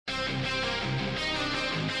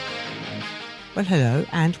Well, hello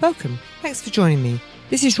and welcome. Thanks for joining me.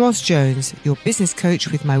 This is Ros Jones, your business coach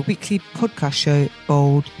with my weekly podcast show,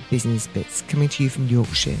 Bold Business Bits, coming to you from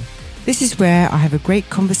Yorkshire. This is where I have a great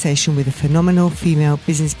conversation with a phenomenal female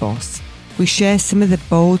business boss. We share some of the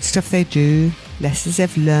bold stuff they do, lessons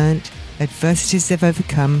they've learnt, adversities they've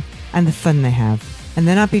overcome, and the fun they have. And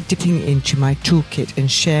then I'll be dipping into my toolkit and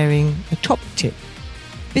sharing a top tip.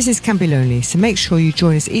 Business can be lonely, so make sure you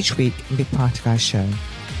join us each week and be part of our show.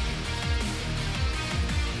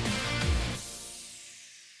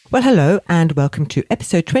 Well, hello and welcome to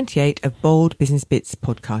episode 28 of Bold Business Bits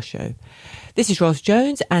podcast show. This is Ros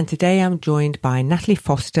Jones and today I'm joined by Natalie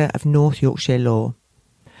Foster of North Yorkshire Law.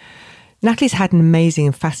 Natalie's had an amazing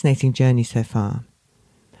and fascinating journey so far.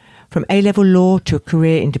 From A-level law to a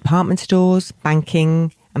career in department stores,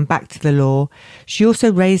 banking and back to the law, she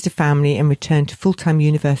also raised a family and returned to full-time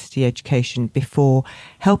university education before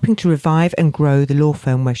helping to revive and grow the law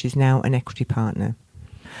firm where she's now an equity partner.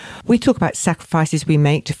 We talk about sacrifices we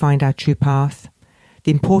make to find our true path,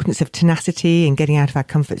 the importance of tenacity and getting out of our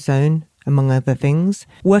comfort zone, among other things,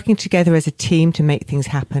 working together as a team to make things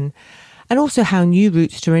happen, and also how new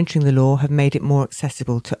routes to entering the law have made it more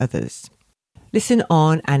accessible to others. Listen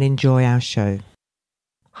on and enjoy our show.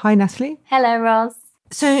 Hi, Natalie. Hello, Ros.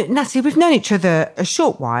 So, Natalie, we've known each other a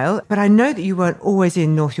short while, but I know that you weren't always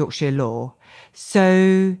in North Yorkshire Law.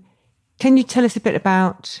 So, can you tell us a bit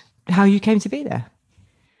about how you came to be there?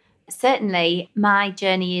 Certainly, my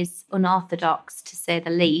journey is unorthodox, to say the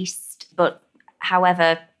least. But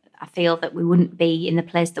however, I feel that we wouldn't be in the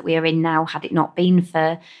place that we are in now had it not been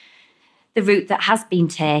for the route that has been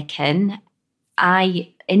taken.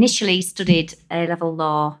 I initially studied A-level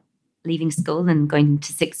law, leaving school and going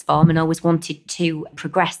to sixth form, and always wanted to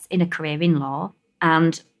progress in a career in law.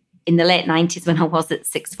 And in the late 90s, when I was at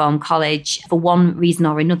sixth form college, for one reason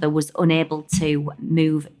or another, was unable to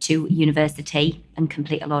move to university and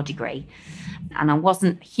complete a law degree. And I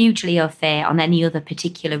wasn't hugely au fait on any other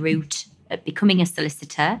particular route at becoming a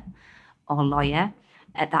solicitor or lawyer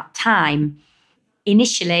at that time.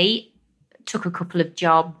 Initially, took a couple of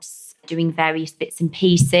jobs doing various bits and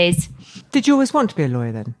pieces. Did you always want to be a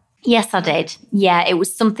lawyer then? Yes, I did. Yeah, it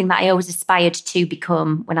was something that I always aspired to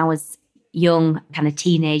become when I was young, kind of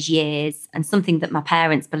teenage years, and something that my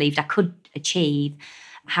parents believed I could achieve.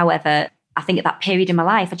 However, I think at that period in my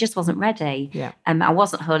life, I just wasn't ready. Yeah. I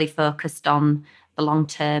wasn't wholly focused on the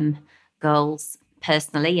long-term goals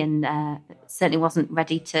personally, and certainly wasn't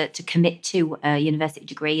ready to commit to a university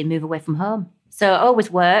degree and move away from home. So I always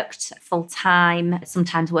worked full-time,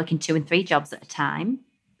 sometimes working 2 and 3 jobs at a time.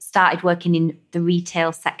 Started working in the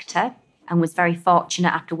retail sector, and was very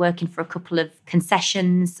fortunate after working for a couple of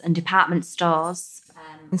concessions and department stores.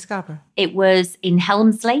 In Scarborough? It was in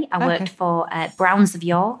Helmsley. I worked for Browns of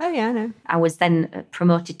York. Oh, yeah, I know. I was then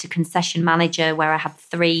promoted to concession manager, where I had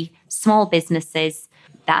 3 small businesses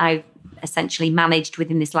that I essentially managed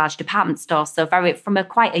within this large department store. So from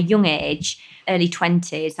quite a young age, early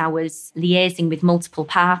 20s, I was liaising with multiple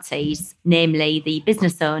parties, namely the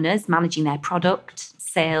business owners, managing their product,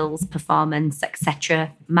 sales, performance,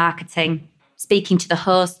 etc., marketing, speaking to the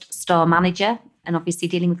host, store manager, and obviously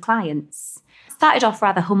dealing with clients. Started off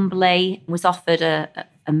rather humbly, was offered a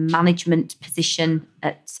management position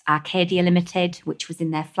at Arcadia Limited, which was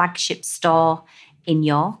in their flagship store in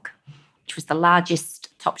York, which was the largest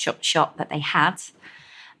Topshop shop that they had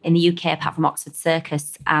in the UK apart from Oxford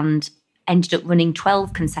Circus, and ended up running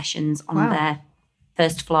 12 concessions on their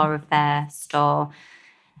first floor of their store,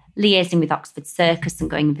 liaising with Oxford Circus and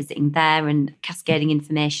going and visiting there and cascading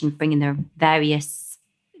information, bringing their various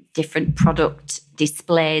different product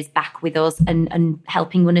displays back with us and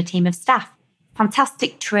helping run a team of staff.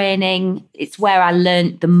 Fantastic training. It's where I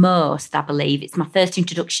learned the most, I believe. It's my first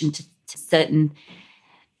introduction to certain,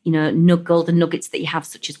 golden nuggets that you have,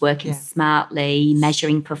 such as working smartly,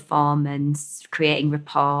 measuring performance, creating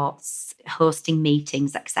reports, hosting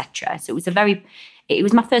meetings, etc. So it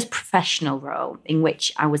was my first professional role in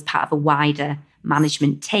which I was part of a wider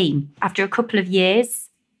management team. After a couple of years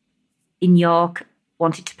in York,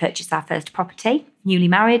 wanted to purchase our first property, newly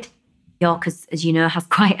married. York, as you know, has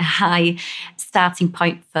quite a high starting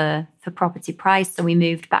point for property price. So we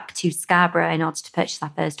moved back to Scarborough in order to purchase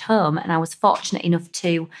our first home. And I was fortunate enough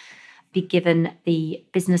to be given the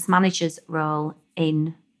business manager's role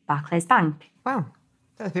in Barclays Bank. Wow,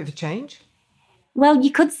 that's a bit of a change. Well,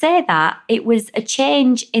 you could say that. It was a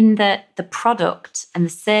change in that the product and the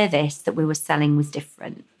service that we were selling was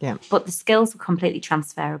different. Yeah. But the skills were completely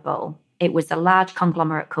transferable. It was a large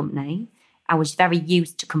conglomerate company. I was very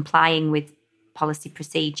used to complying with policy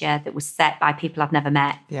procedure that was set by people I'd never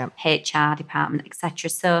met, HR department, etc.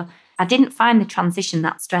 So I didn't find the transition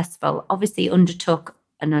that stressful. Obviously, undertook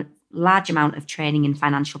a large amount of training in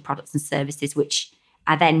financial products and services, which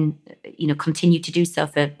I then, continued to do so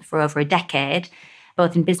for over a decade,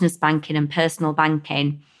 both in business banking and personal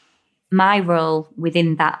banking. My role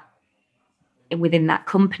within that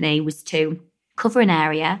company was to cover an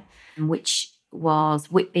area which was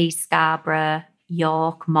Whitby, Scarborough,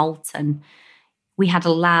 York, Malton. We had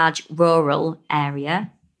a large rural area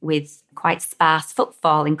with quite sparse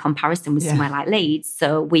footfall in comparison with somewhere like Leeds.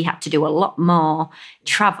 So we had to do a lot more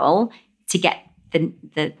travel to get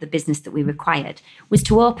the business that we required. Was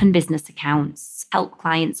to open business accounts, help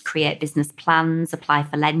clients create business plans, apply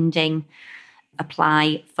for lending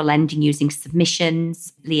using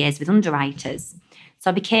submissions, liaise with underwriters. So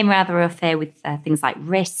I became rather au fait with things like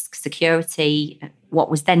risk, security, what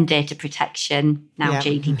was then data protection, now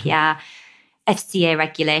GDPR, FCA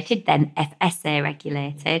regulated, then FSA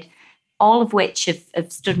regulated, all of which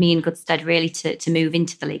have stood me in good stead really to move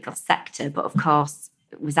into the legal sector. But of course,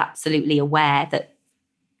 was absolutely aware that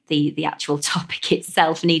the actual topic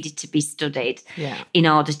itself needed to be studied in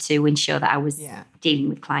order to ensure that I was dealing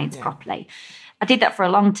with clients properly. I did that for a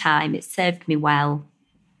long time. It served me well.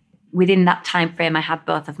 Within that time frame, I had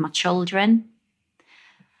both of my children.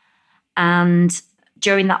 And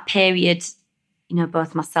during that period,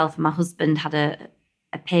 both myself and my husband had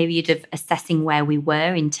a period of assessing where we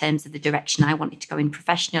were in terms of the direction I wanted to go in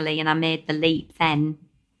professionally. And I made the leap then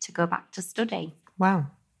to go back to study. Wow.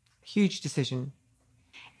 Huge decision.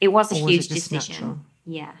 It was a huge decision. Natural?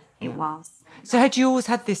 Yeah, it was. So had you always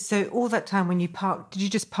had this, so all that time when you parked, did you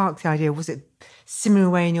just park the idea? Was it simmering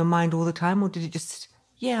away in your mind all the time, or did it just,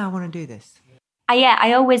 I want to do this?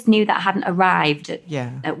 I always knew that I hadn't arrived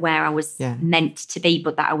at where I was meant to be,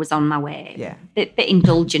 but that I was on my way. Yeah. Bit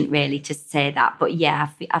indulgent, really, to say that. But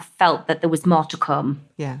I felt that there was more to come.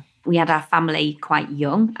 Yeah. We had our family quite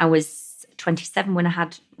young. I was 27 when I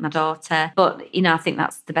had my daughter. But, I think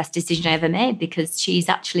that's the best decision I ever made, because she's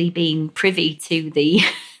actually been privy to the,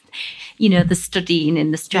 the studying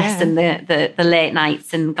and the stress and the late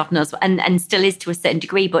nights and God knows what, and still is to a certain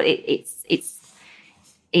degree, but it's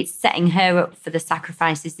setting her up for the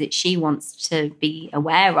sacrifices that she wants to be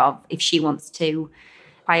aware of if she wants to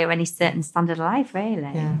acquire any certain standard of life, really.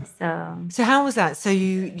 Yeah. So how was that? So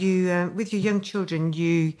you with your young children,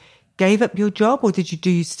 you gave up your job, or did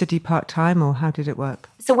you study part-time, or how did it work?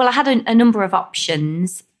 So, I had a number of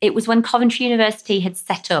options. It was when Coventry University had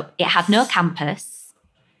set up. It had no campus.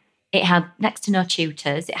 It had next to no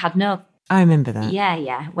tutors. It had no... I remember that.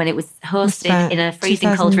 Yeah. When it was hosted in a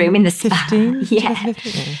freezing cold room in the spa. Yeah.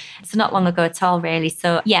 So not long ago at all, really.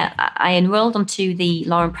 So, I enrolled onto the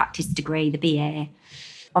law and practice degree, the BA.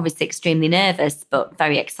 Obviously extremely nervous, but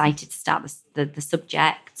very excited to start the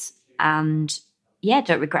subject. And,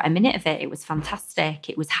 don't regret a minute of it. It was fantastic.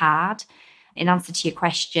 It was hard. In answer to your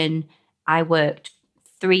question, I worked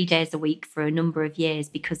 3 days a week for a number of years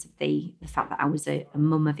because of the fact that I was a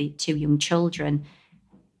mum of 2 young children.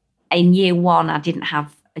 In year 1, I didn't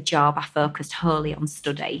have a job. I focused wholly on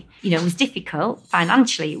study. It was difficult.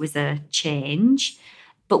 Financially, it was a change,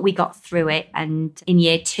 but we got through it. And in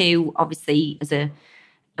year 2, obviously, as a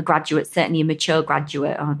graduate, certainly a mature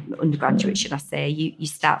graduate or undergraduate, should I say, you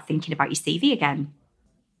start thinking about your CV again.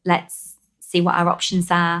 Let's see what our options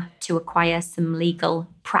are to acquire some legal,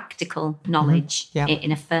 practical knowledge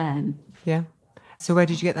in a firm. Yeah. So where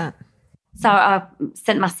did you get that? So I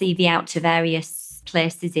sent my CV out to various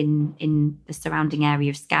places in the surrounding area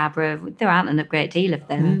of Scarborough. There aren't a great deal of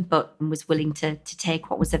them, but was willing to take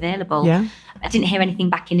what was available. Yeah. I didn't hear anything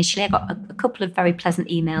back initially. I got a couple of very pleasant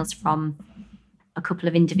emails from a couple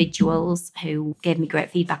of individuals who gave me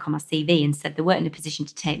great feedback on my CV and said they weren't in a position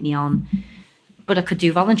to take me on, but I could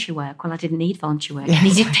do voluntary work. Well, I didn't need voluntary work. I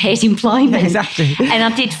needed paid employment. Yeah, exactly. And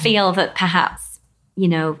I did feel that perhaps,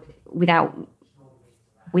 without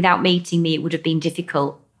meeting me, it would have been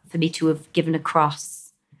difficult for me to have given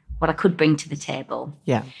across what I could bring to the table.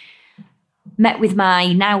 Yeah. Met with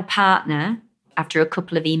my now partner after a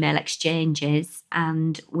couple of email exchanges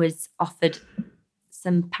and was offered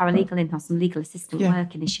some paralegal some legal assistant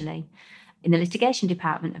work initially in the litigation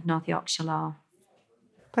department of North Yorkshire Law.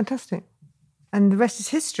 Fantastic. And the rest is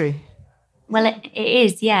history. Well, it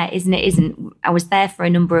is, isn't it? Isn't. I was there for a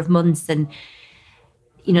number of months and,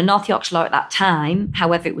 North Yorkshire Law at that time,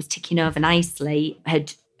 however it was ticking over nicely,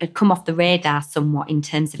 had come off the radar somewhat in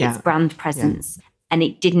terms of its brand presence. Yeah. And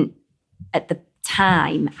it didn't, at the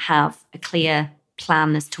time, have a clear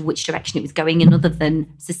plan as to which direction it was going, and other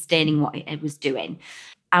than sustaining what it was doing.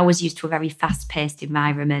 I was used to a very fast-paced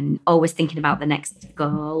environment, always thinking about the next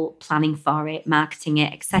goal, planning for it, marketing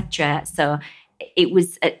it, etc. So it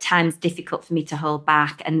was at times difficult for me to hold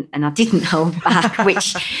back, and I didn't hold back,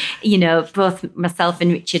 which, both myself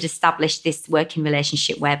and Richard established this working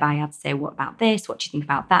relationship whereby I'd say, what about this? What do you think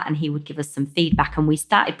about that? And he would give us some feedback, and we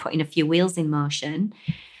started putting a few wheels in motion,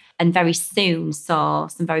 and very soon saw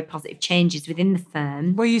some very positive changes within the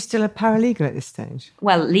firm. Were you still a paralegal at this stage?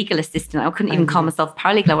 Well, legal assistant. I couldn't even call myself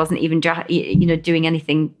paralegal. I wasn't even, doing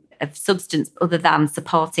anything of substance other than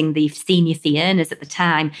supporting the senior fee earners at the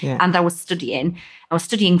time. Yeah. And I was studying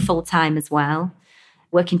full time as well,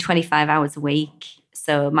 working 25 hours a week.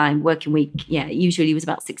 So my working week, usually was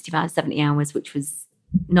about 65, 70 hours, which was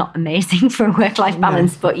not amazing for a work-life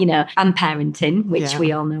balance, but, and parenting, which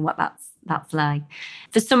we all know what that's like.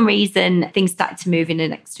 For some reason, things started to move in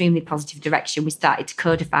an extremely positive direction. We started to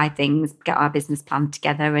codify things, get our business plan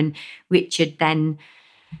together. And Richard then,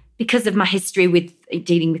 because of my history with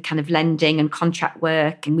dealing with kind of lending and contract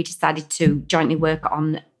work, and we decided to jointly work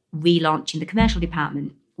on relaunching the commercial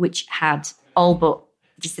department, which had all but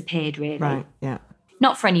disappeared, really. Right, yeah.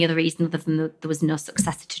 Not for any other reason other than there was no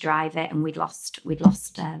successor to drive it, and we'd lost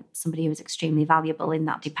somebody who was extremely valuable in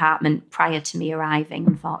that department prior to me arriving,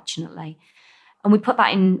 unfortunately. And we put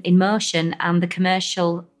that in motion, and the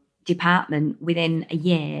commercial department within a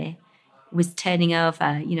year was turning over,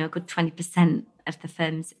 a good 20% of the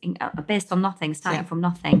firms based on nothing, starting from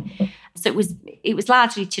nothing. So it was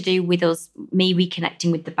largely to do with me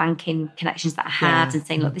reconnecting with the banking connections that I had and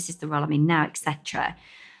saying, look, this is the role I'm in now, etc.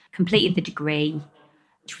 Completed the degree,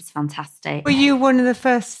 which was fantastic. Were you one of the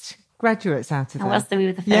first graduates out of that? I was. We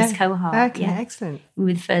were the first cohort. Okay, excellent. We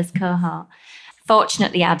were the first cohort.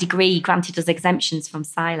 Fortunately, our degree granted us exemptions from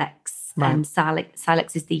SILEX. Right.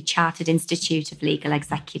 SILEX is the Chartered Institute of Legal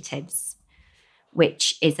Executives,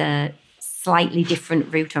 which is a slightly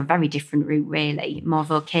different route, or a very different route, really, more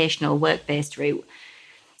vocational, work-based route.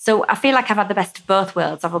 So I feel like I've had the best of both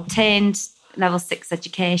worlds. I've obtained level 6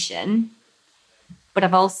 education, but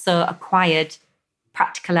I've also acquired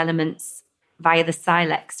practical elements via the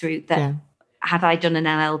SILEX route that had I done an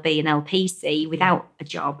LLB and LPC without a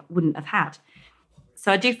job, wouldn't have had.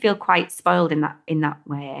 So I do feel quite spoiled in that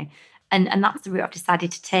way. And that's the route I've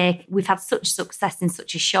decided to take. We've had such success in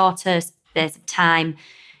such a shorter space of time.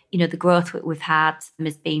 The growth that we've had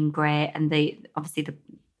has been great, and obviously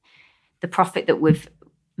the profit that we've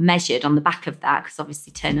measured on the back of that, because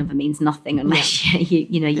obviously turnover means nothing unless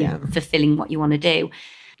you're fulfilling what you want to do.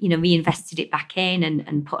 Reinvested it back in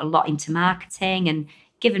and put a lot into marketing and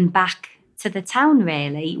given back to the town,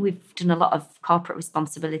 really. We've done a lot of corporate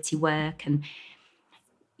responsibility work, and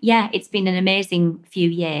it's been an amazing few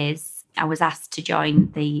years. I was asked to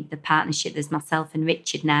join the partnership. There's myself and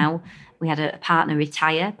Richard now. We had a partner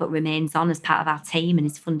retire but remains on as part of our team and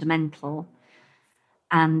is fundamental.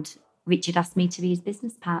 And Richard asked me to be his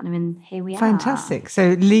business partner, and here we are. Fantastic. So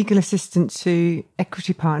legal assistant to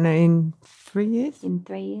equity partner in 3 years? In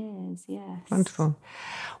 3 years, yes. Wonderful.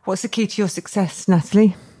 What's the key to your success,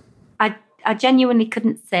 Natalie? I genuinely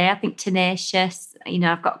couldn't say. I think tenacious.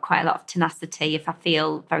 I've got quite a lot of tenacity. If I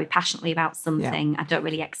feel very passionately about something, I don't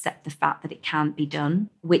really accept the fact that it can't be done,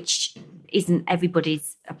 which isn't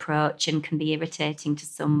everybody's approach and can be irritating to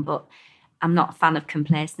some, but I'm not a fan of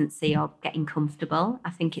complacency or getting comfortable. I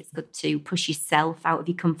think it's good to push yourself out of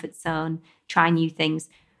your comfort zone, try new things,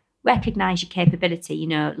 recognise your capability.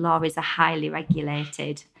 Law is a highly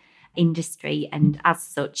regulated industry, and as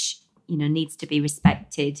such, needs to be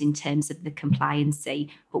respected in terms of the compliancy.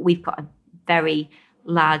 But we've got a very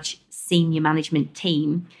large senior management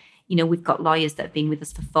team. We've got lawyers that have been with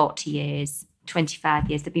us for 40 years, 25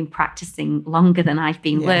 years. They've been practicing longer than I've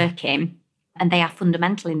been working. And they are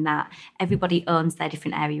fundamental in that. Everybody owns their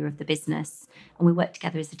different area of the business, and we work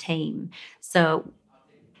together as a team. So,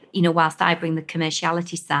 whilst I bring the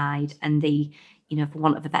commerciality side and the, for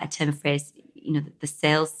want of a better term of phrase, the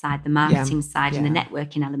sales side, the marketing side, and the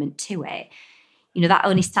networking element to it, that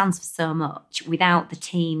only stands for so much. Without the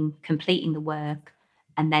team completing the work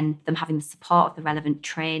and then them having the support of the relevant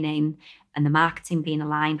training and the marketing being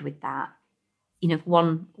aligned with that, if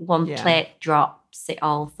one plate drops, it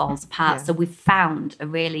all falls apart. So we've found a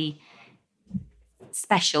really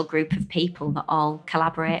special group of people that all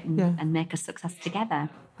collaborate and make a success together.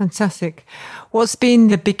 Fantastic. What's been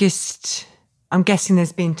the biggest... I'm guessing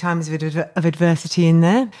there's been times of adversity in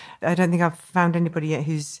there. I don't think I've found anybody yet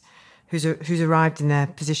who's arrived in their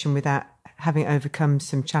position without having overcome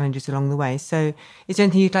some challenges along the way. So is there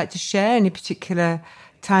anything you'd like to share, any particular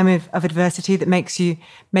time of adversity that makes you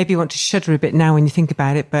maybe want to shudder a bit now when you think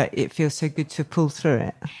about it, but it feels so good to pull through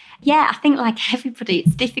it? Yeah, I think like everybody,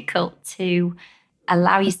 it's difficult to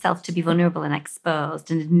allow yourself to be vulnerable and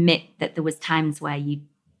exposed and admit that there was times where you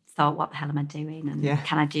thought, what the hell am I doing? And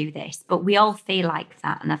can I do this? But we all feel like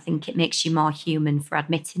that. And I think it makes you more human for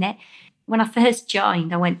admitting it. When I first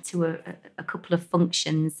joined, I went to a couple of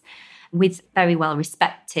functions with very well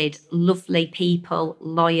respected, lovely people,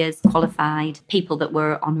 lawyers, qualified, people that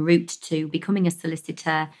were en route to becoming a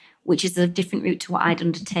solicitor, which is a different route to what I'd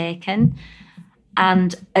undertaken.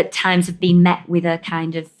 And at times have been met with a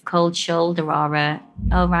kind of cold shoulder or a,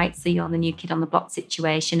 oh, right, so you're the new kid on the block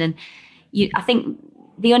situation. And I think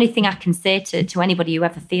the only thing I can say to anybody who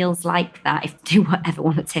ever feels like that, if they do ever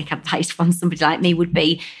want to take advice from somebody like me, would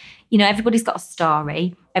be, everybody's got a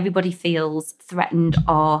story. Everybody feels threatened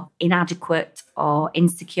or inadequate or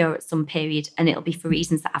insecure at some period, and it'll be for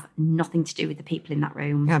reasons that have nothing to do with the people in that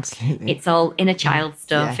room. Absolutely. It's all inner child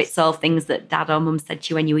stuff. Yes. It's all things that dad or mum said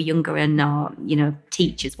to you when you were younger or,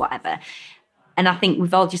 teachers, whatever. And I think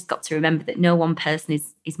we've all just got to remember that no one person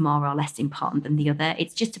is more or less important than the other.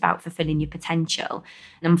 It's just about fulfilling your potential.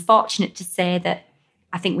 And I'm fortunate to say that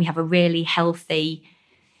I think we have a really healthy,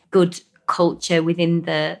 good culture within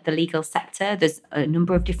the legal sector. There's a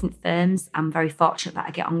number of different firms. I'm very fortunate that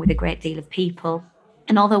I get on with a great deal of people.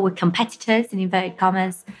 And although we're competitors, in inverted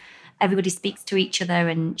commas, everybody speaks to each other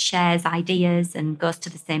and shares ideas and goes to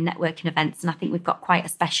the same networking events. And I think we've got quite a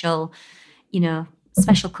special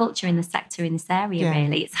culture in the sector in this area,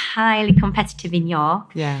 really. It's highly competitive in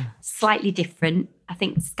York. Yeah. Slightly different. I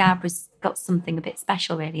think Scarborough's got something a bit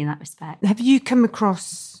special, really, in that respect. Have you come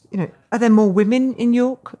across, are there more women in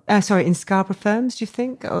in Scarborough firms, do you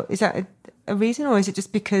think? Or is that a reason? Or is it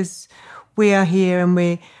just because we are here and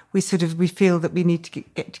we feel that we need to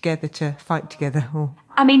get together to fight together? Or?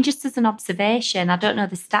 I mean, just as an observation, I don't know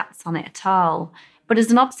the stats on it at all, but as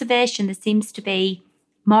an observation, there seems to be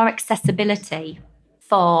more accessibility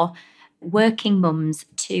for working mums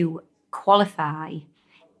to qualify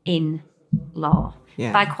in law.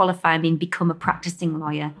 Yeah. By qualify, I mean become a practicing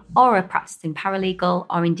lawyer or a practicing paralegal,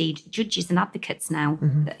 or indeed judges and advocates now.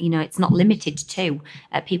 Mm-hmm. It's not limited to.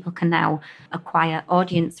 People can now acquire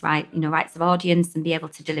audience rights of audience and be able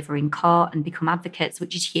to deliver in court and become advocates,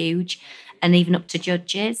 which is huge, and even up to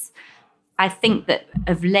judges. I think that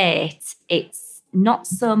of late, it's not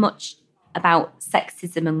so much about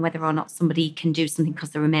sexism and whether or not somebody can do something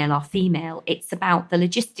because they're a male or female. It's about the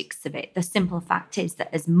logistics of it. The simple fact is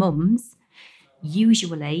that as mums,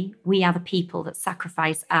 usually we are the people that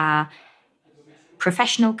sacrifice our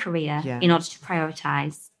professional career in order to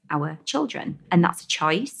prioritise our children. And that's a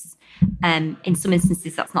choice. In some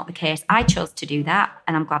instances, that's not the case. I chose to do that,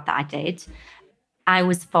 and I'm glad that I did. I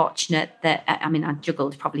was fortunate that, I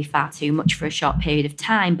juggled probably far too much for a short period of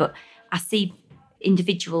time, but I see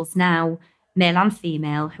individuals now, male and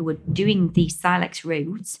female, who are doing the Silex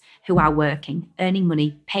route, who are working, earning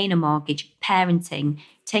money, paying a mortgage, parenting,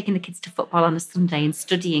 taking the kids to football on a Sunday and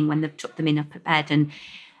studying when they've tucked them in up at bed.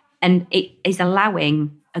 And it is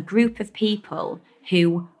allowing a group of people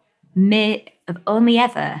who may have only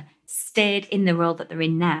ever stayed in the role that they're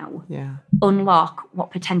in now, unlock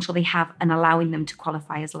what potential they have and allowing them to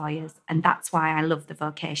qualify as lawyers. And that's why I love the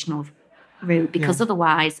vocational route, because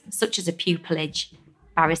otherwise, such as a pupillage,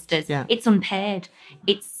 barristers, it's unpaid.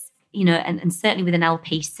 It's, and certainly with an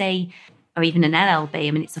LPC or even an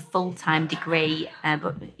LLB, it's a full-time degree,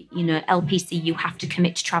 but, LPC, you have to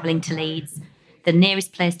commit to travelling to Leeds. The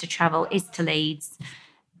nearest place to travel is to Leeds.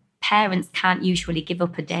 Parents can't usually give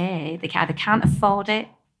up a day. They either can't afford it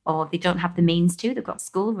or they don't have the means to. They've got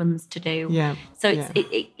school runs to do. Yeah. So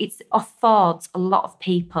it affords a lot of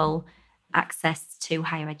people access to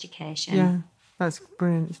higher education. Yeah, that's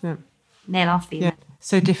brilliant, isn't it? Male or female. Yeah,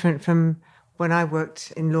 so different from when I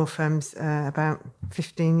worked in law firms about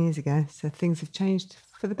 15 years ago. So things have changed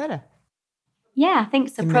for the better. Yeah, I think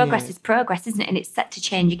so. Progress is progress, isn't it? And it's set to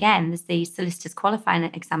change again. There's the solicitors qualifying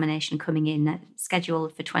examination coming in,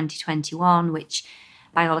 scheduled for 2021, which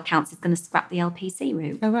by all accounts is going to scrap the LPC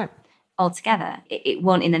route. Oh, right. Altogether. It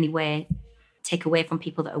won't in any way take away from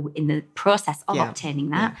people that are in the process of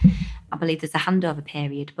obtaining that. Yeah. I believe there's a handover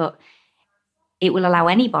period, but it will allow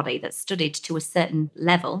anybody that's studied to a certain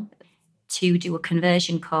level to do a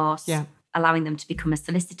conversion course, allowing them to become a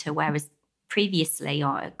solicitor, whereas previously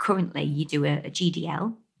or currently you do a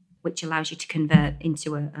GDL, which allows you to convert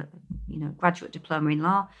into a graduate diploma in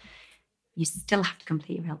law. You still have to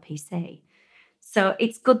complete your LPC. So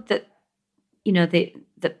it's good that,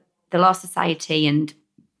 the Law Society and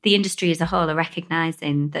the industry as a whole are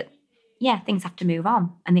recognising that, things have to move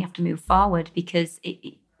on and they have to move forward, because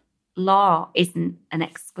law isn't an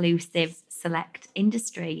exclusive, select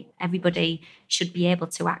industry. Everybody should be able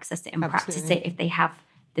to access it and practice it if they have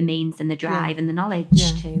the means and the drive and the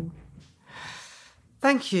knowledge to.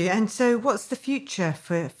 Thank you. And so what's the future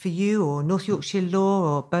for you or North Yorkshire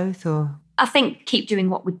Law or both? Or I think keep doing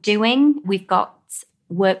what we're doing. We've got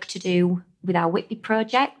work to do with our Whitby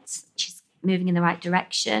project, which is moving in the right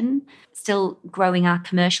direction. Still growing our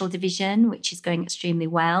commercial division, which is going extremely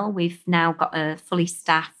well. We've now got a fully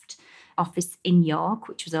staffed office in York,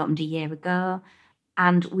 which was opened a year ago.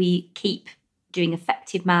 And we keep doing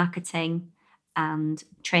effective marketing and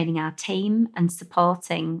training our team and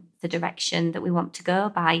supporting the direction that we want to go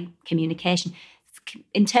by communication.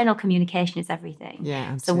 Internal communication is everything.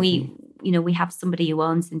 Yeah, absolutely. So we have somebody who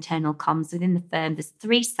owns internal comms within the firm. There's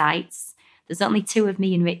 3 sites. There's only 2 of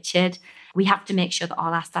me and Richard. We have to make sure that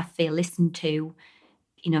all our staff feel listened to,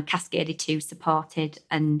 cascaded to, supported,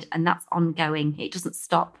 and that's ongoing. It doesn't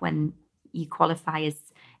stop when you qualify as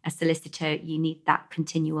a solicitor. You need that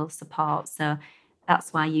continual support. So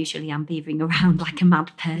that's why usually I'm beavering around like a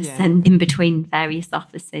mad person in between various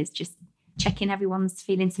offices, just checking everyone's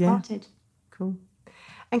feeling supported. Yeah. Cool.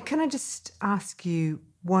 And can I just ask you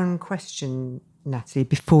one question, Natalie,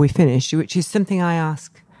 before we finish, which is something I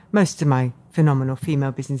ask most of my phenomenal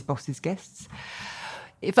female business bosses guests.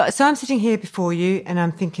 So I'm sitting here before you and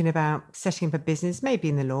I'm thinking about setting up a business, maybe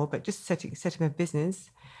in the law, but just setting up a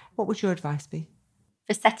business. What would your advice be?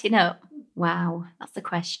 For setting up? Wow, that's a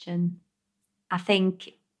question. I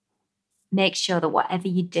think make sure that whatever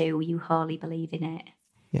you do, you wholly believe in it.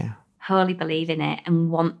 Yeah. Wholly believe in it and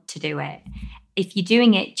want to do it. If you're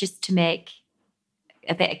doing it just to make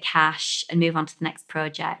a bit of cash and move on to the next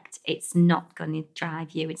project, it's not going to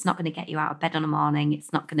drive you. It's not going to get you out of bed on a morning.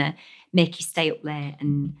 It's not going to make you stay up late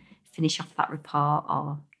and finish off that report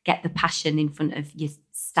or get the passion in front of your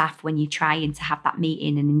staff when you're trying to have that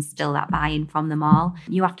meeting and instill that buy-in from them all.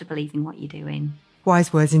 You have to believe in what you're doing.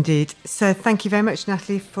 Wise words indeed. So thank you very much,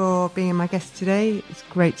 Natalie, for being my guest today. It's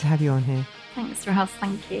great to have you on here. Thanks, Ross.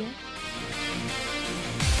 Thank you.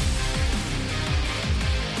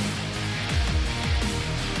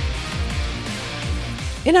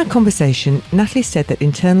 In our conversation, Natalie said that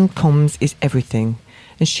internal comms is everything,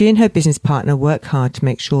 and she and her business partner work hard to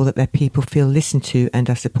make sure that their people feel listened to and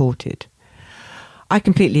are supported. I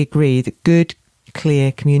completely agree that good,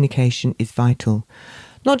 clear communication is vital.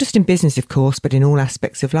 Not just in business, of course, but in all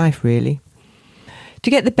aspects of life, really.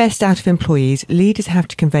 To get the best out of employees, leaders have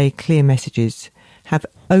to convey clear messages, have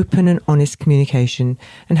open and honest communication,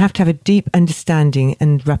 and have to have a deep understanding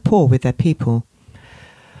and rapport with their people.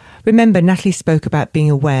 Remember, Natalie spoke about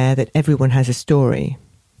being aware that everyone has a story.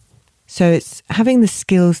 So it's having the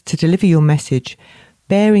skills to deliver your message,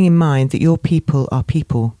 bearing in mind that your people are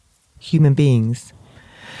people, human beings.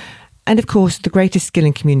 And of course, the greatest skill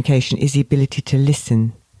in communication is the ability to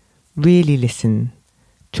listen, really listen,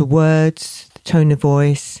 to words, the tone of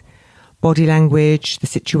voice, body language, the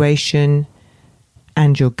situation,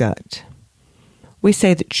 and your gut. We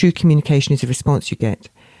say that true communication is a response you get.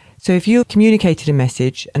 So if you've communicated a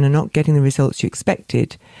message and are not getting the results you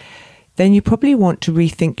expected, then you probably want to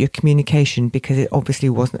rethink your communication because it obviously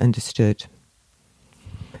wasn't understood.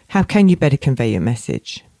 How can you better convey your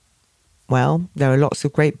message? Well, there are lots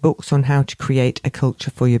of great books on how to create a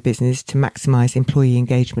culture for your business to maximise employee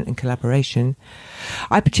engagement and collaboration.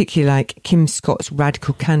 I particularly like Kim Scott's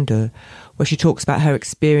Radical Candor, where she talks about her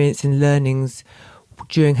experience and learnings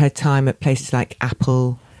during her time at places like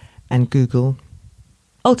Apple and Google.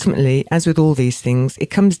 Ultimately, as with all these things,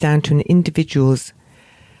 it comes down to an individual's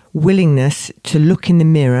willingness to look in the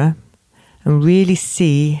mirror and really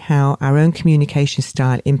see how our own communication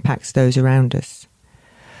style impacts those around us.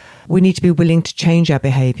 We need to be willing to change our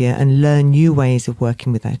behaviour and learn new ways of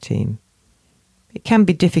working with our team. It can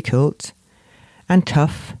be difficult and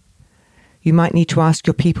tough. You might need to ask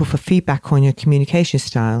your people for feedback on your communication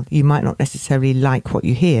style. You might not necessarily like what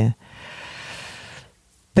you hear.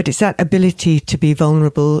 But it's that ability to be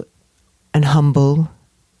vulnerable and humble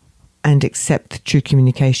and accept true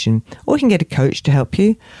communication. Or you can get a coach to help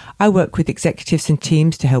you. I work with executives and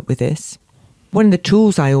teams to help with this. One of the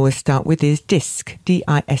tools I always start with is DISC,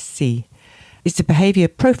 D-I-S-C. It's a behaviour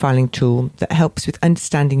profiling tool that helps with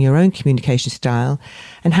understanding your own communication style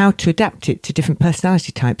and how to adapt it to different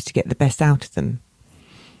personality types to get the best out of them.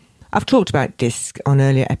 I've talked about DISC on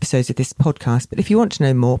earlier episodes of this podcast, but if you want to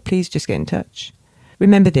know more, please just get in touch.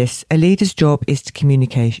 Remember this, a leader's job is to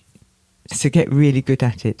communicate, so get really good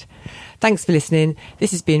at it. Thanks for listening. This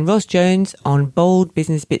has been Ros Jones on Bold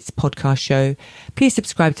Business Bits podcast show. Please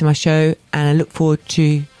subscribe to my show and I look forward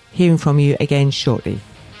to hearing from you again shortly.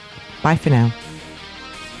 Bye for now.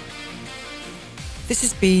 This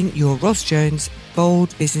has been your Ros Jones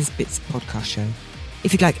Bold Business Bits podcast show.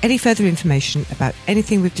 If you'd like any further information about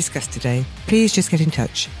anything we've discussed today, please just get in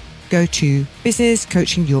touch. go to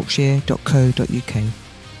businesscoachingyorkshire.co.uk.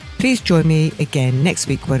 Please join me again next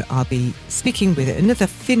week when I'll be speaking with another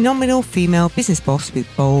phenomenal female business boss with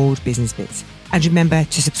bold business bits. And remember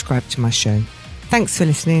to subscribe to my show. Thanks for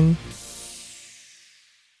listening.